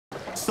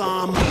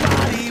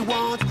Somebody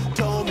once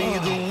told me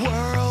the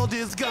world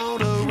is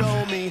gonna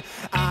roll me.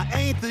 I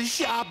ain't the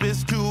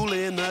sharpest tool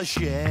in the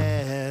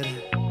shed.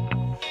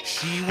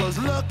 She was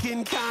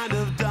looking kind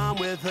of dumb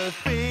with her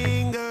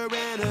finger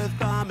and her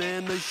thumb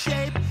in the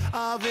shape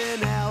of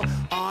an L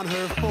on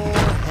her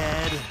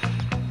forehead.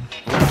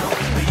 Well,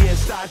 the years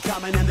start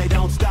coming and they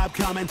don't stop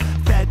coming.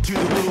 Fed to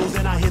the rules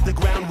and I hit the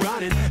ground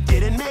running.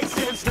 Didn't make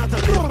sense not to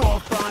live for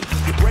fun.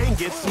 Your brain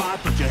gets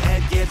smart but your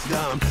head gets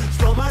dumb.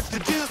 So much to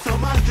do, so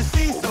much to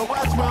see. So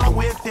what's wrong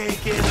with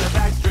taking the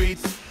back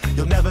streets?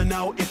 You'll never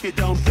know if you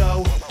don't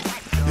go.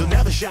 You'll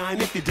never shine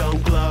if you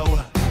don't glow.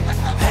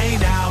 Hey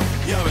now,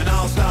 you're an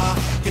all-star.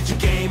 Get your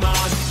game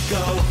on,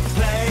 go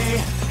play.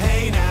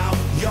 Hey now,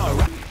 you're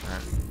right.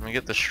 Let me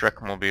get the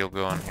Shrek'd-mobile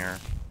going here.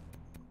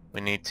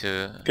 We need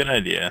to good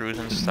idea. cruise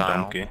in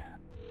style. Donkey.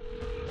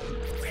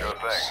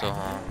 So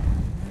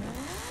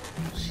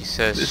she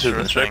says this sure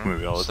is the thing,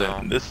 Shrek'd-mobile.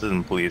 so This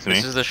doesn't please me.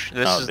 this is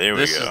the there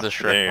we this go. is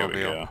the There we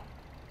Shrek'd-mobile.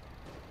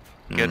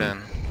 go. Get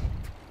in.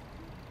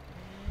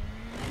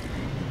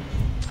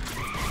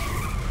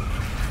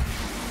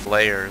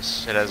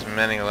 Layers. It has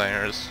many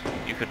layers.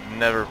 You could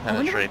never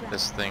penetrate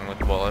this thing with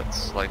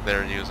bullets like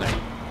they're using,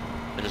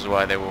 which is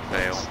why they will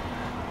fail.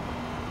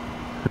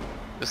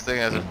 This thing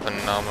has a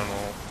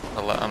phenomenal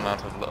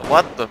amount of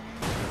what the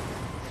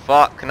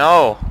fuck?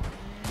 No!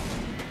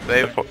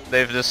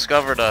 They've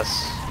discovered us.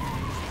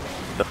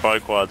 The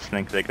Farquads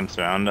think they can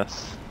surround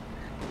us.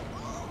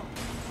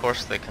 Of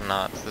course they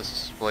cannot. This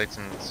is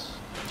blatant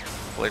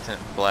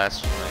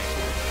blasphemy.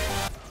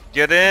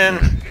 Get in!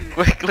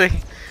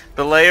 Quickly!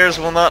 The layers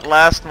will not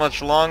last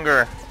much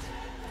longer.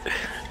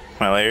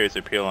 My layers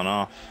are peeling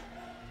off.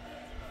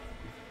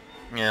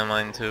 Yeah,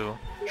 mine too.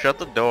 Shut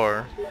the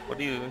door. What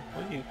are you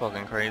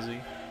fucking crazy?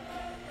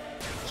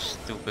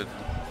 Stupid.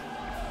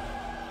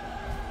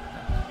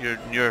 You're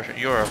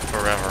a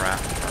forever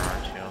after,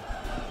 aren't you?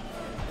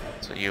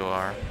 That's what you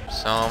are.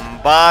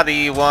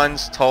 Somebody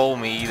once told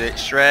me that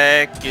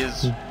Shrek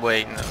is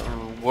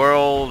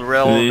world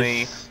realm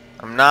me.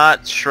 I'm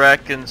not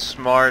Shrek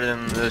smart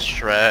in this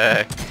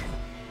Shrek.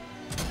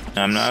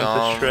 I'm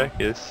not the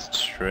Shrek, it's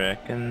Shrek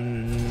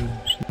and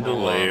the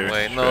layer.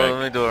 Wait, no,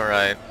 let me do it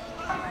right.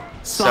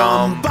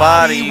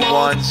 Somebody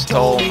once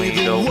told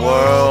me the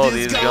world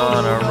is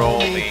gonna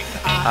roll me.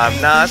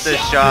 I'm not the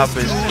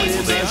sharpest tool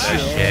in the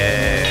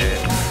shed.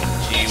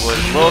 She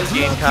was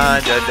looking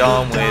kinda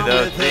dumb with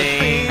her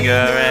finger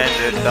and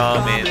her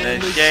thumb in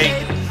the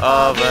shape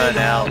of an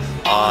L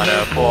on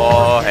her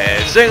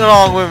forehead. Sing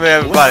along with me,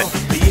 everybody.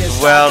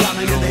 Well,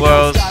 the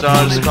world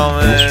starts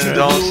coming,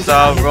 don't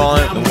stop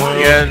rolling.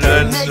 Yeah,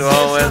 let's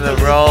roll in the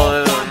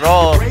roll,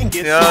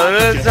 You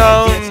know, the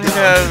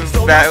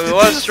tone,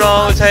 what's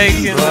wrong with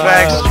taking the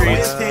back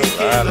streets?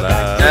 And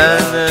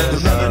then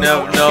you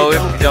never know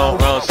if you don't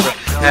roll. So,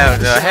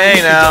 hey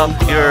now,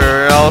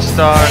 you're an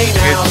all-star,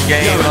 get your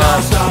game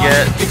on,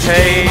 get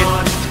paid.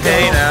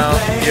 Hey now,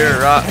 you're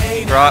a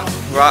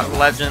rock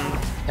legend.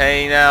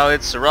 Hey now,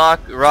 it's a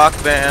rock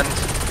band.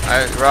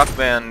 Rock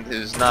Band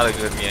is not a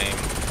good game.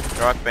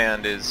 Rock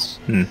Band is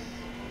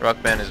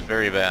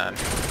very bad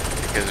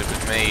because it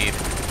was made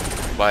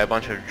by a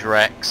bunch of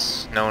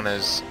Drex known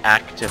as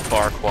Active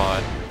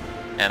Farquad,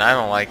 and I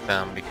don't like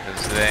them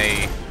because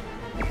they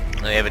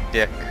have a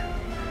dick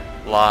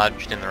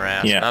lodged in their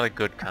ass. Yeah. Not a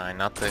good kind,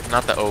 not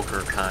the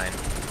ogre kind.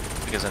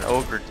 Because an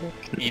ogre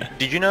dick.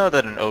 Did you know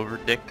that an ogre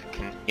dick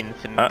can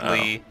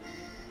infinitely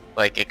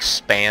like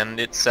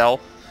expand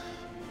itself,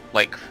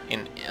 like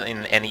in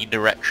any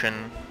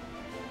direction?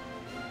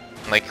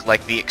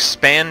 Like the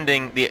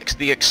expanding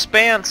the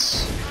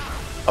expanse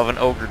of an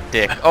ogre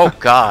dick. Oh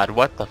God,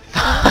 what the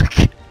fuck?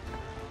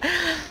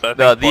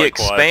 The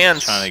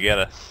expanse trying to get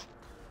us.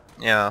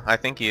 Yeah, I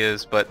think he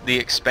is, but the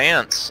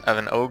expanse of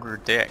an ogre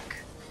dick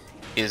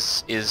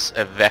is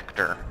a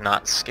vector,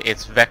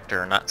 it's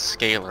vector, not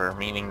scalar,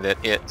 meaning that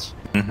it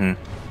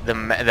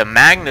the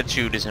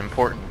magnitude is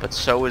important, but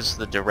so is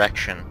the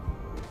direction,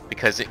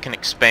 because it can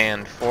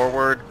expand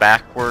forward,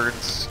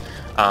 backwards,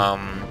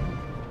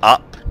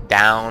 up,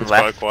 down,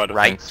 left,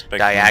 right,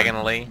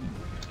 diagonally.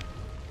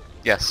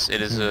 Yes,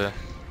 it is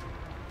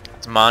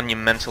it's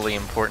monumentally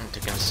important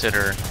to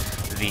consider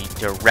the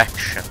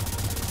direction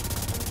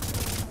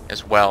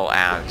as well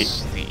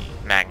as the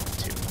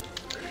magnitude.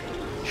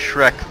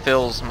 Shrek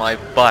fills my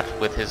butt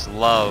with his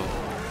love.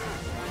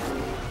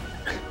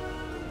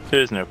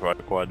 There's no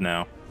Farquad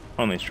now,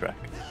 only Shrek.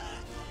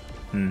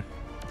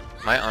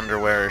 My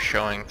underwear is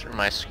showing through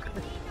my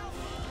screen.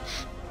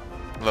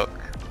 Look.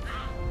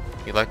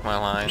 You like my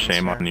lines?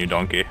 Shame on you,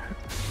 donkey.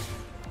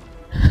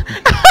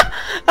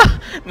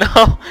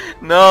 No,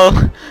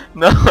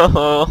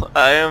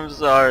 I am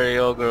sorry,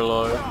 Ogre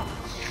Lord.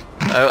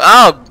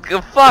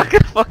 Fuck!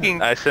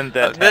 Fucking. I sent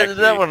that.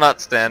 That will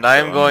not stand.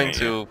 I'm going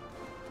to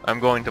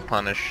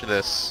punish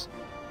this.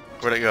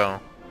 Where'd it go?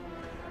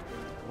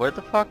 Where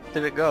the fuck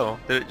did it go?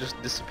 Did it just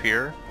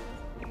disappear?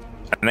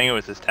 I think it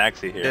was this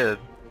taxi here. It did.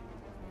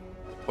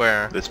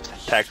 Where? This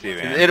taxi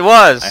van. It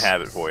was. I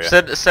have it for you.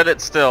 Set it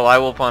still. I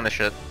will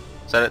punish it.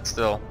 Set it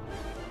still.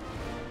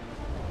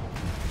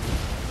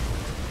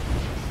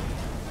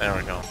 There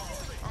we go.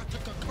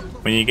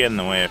 When you get in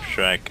the way of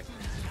Shrek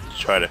to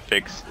try to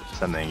fix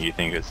something you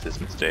think is his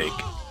mistake,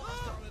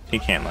 he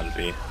can't let it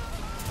be.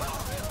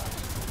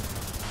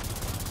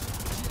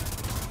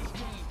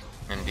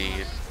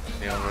 Indeed,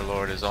 the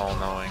Overlord is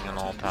all-knowing and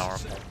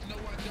all-powerful.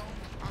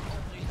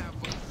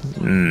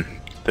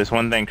 There's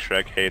one thing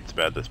Shrek hates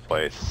about this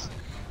place.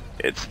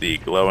 It's the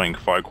glowing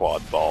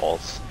Farquaad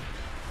balls.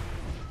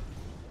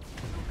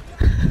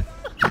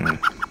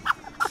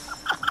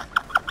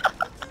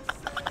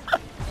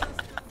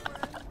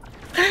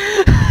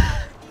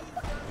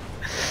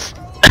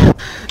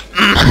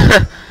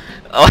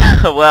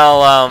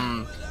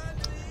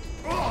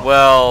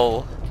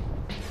 Well,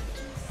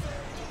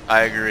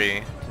 I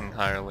agree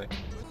entirely.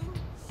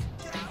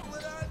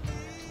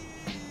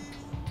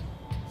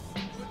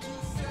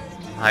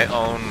 I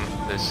own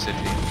this city.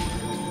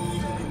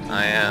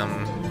 I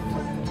am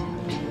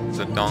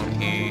the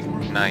Donkey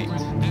Knight.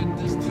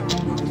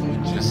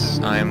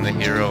 I am the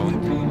hero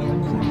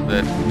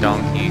that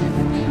Donkey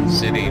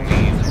City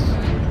needs,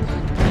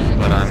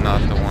 but I'm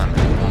not the one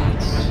who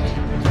wants.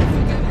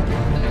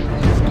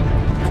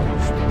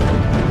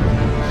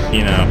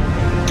 You know,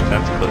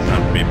 that's close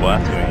enough to be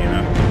blasphemy, you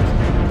know.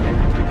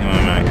 You know, I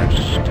might have to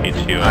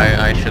teach you.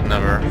 I should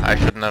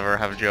never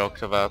have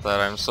joked about that.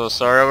 I'm so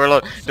sorry,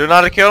 Overlord. Do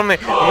not kill me.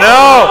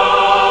 No!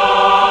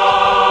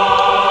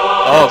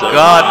 Oh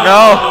God,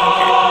 no!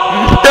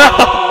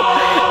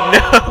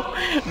 No!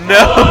 No!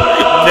 No!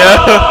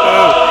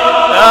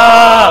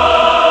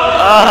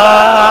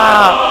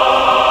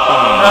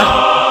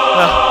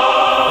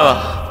 No!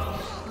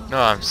 No,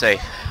 I'm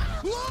safe.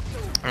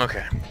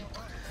 Okay.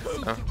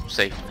 I'm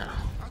safe now.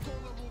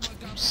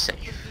 I'm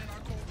safe.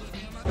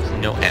 There's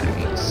no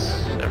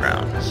enemies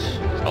around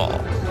at all.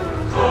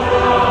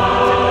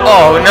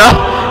 Oh no!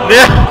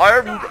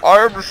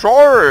 I'm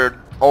sorry,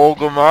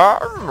 Olga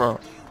man.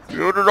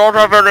 You do not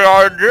have any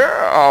idea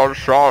how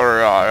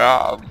sorry I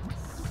am.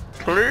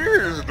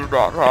 Please do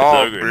not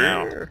harm me.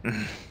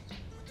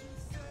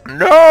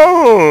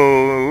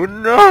 No,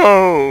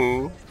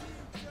 no.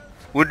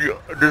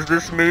 Does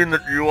this mean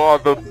that you are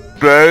the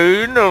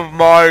bane of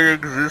my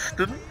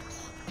existence?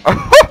 I'm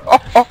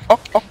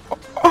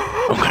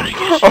gonna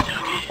get you,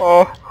 Dougie.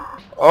 Oh.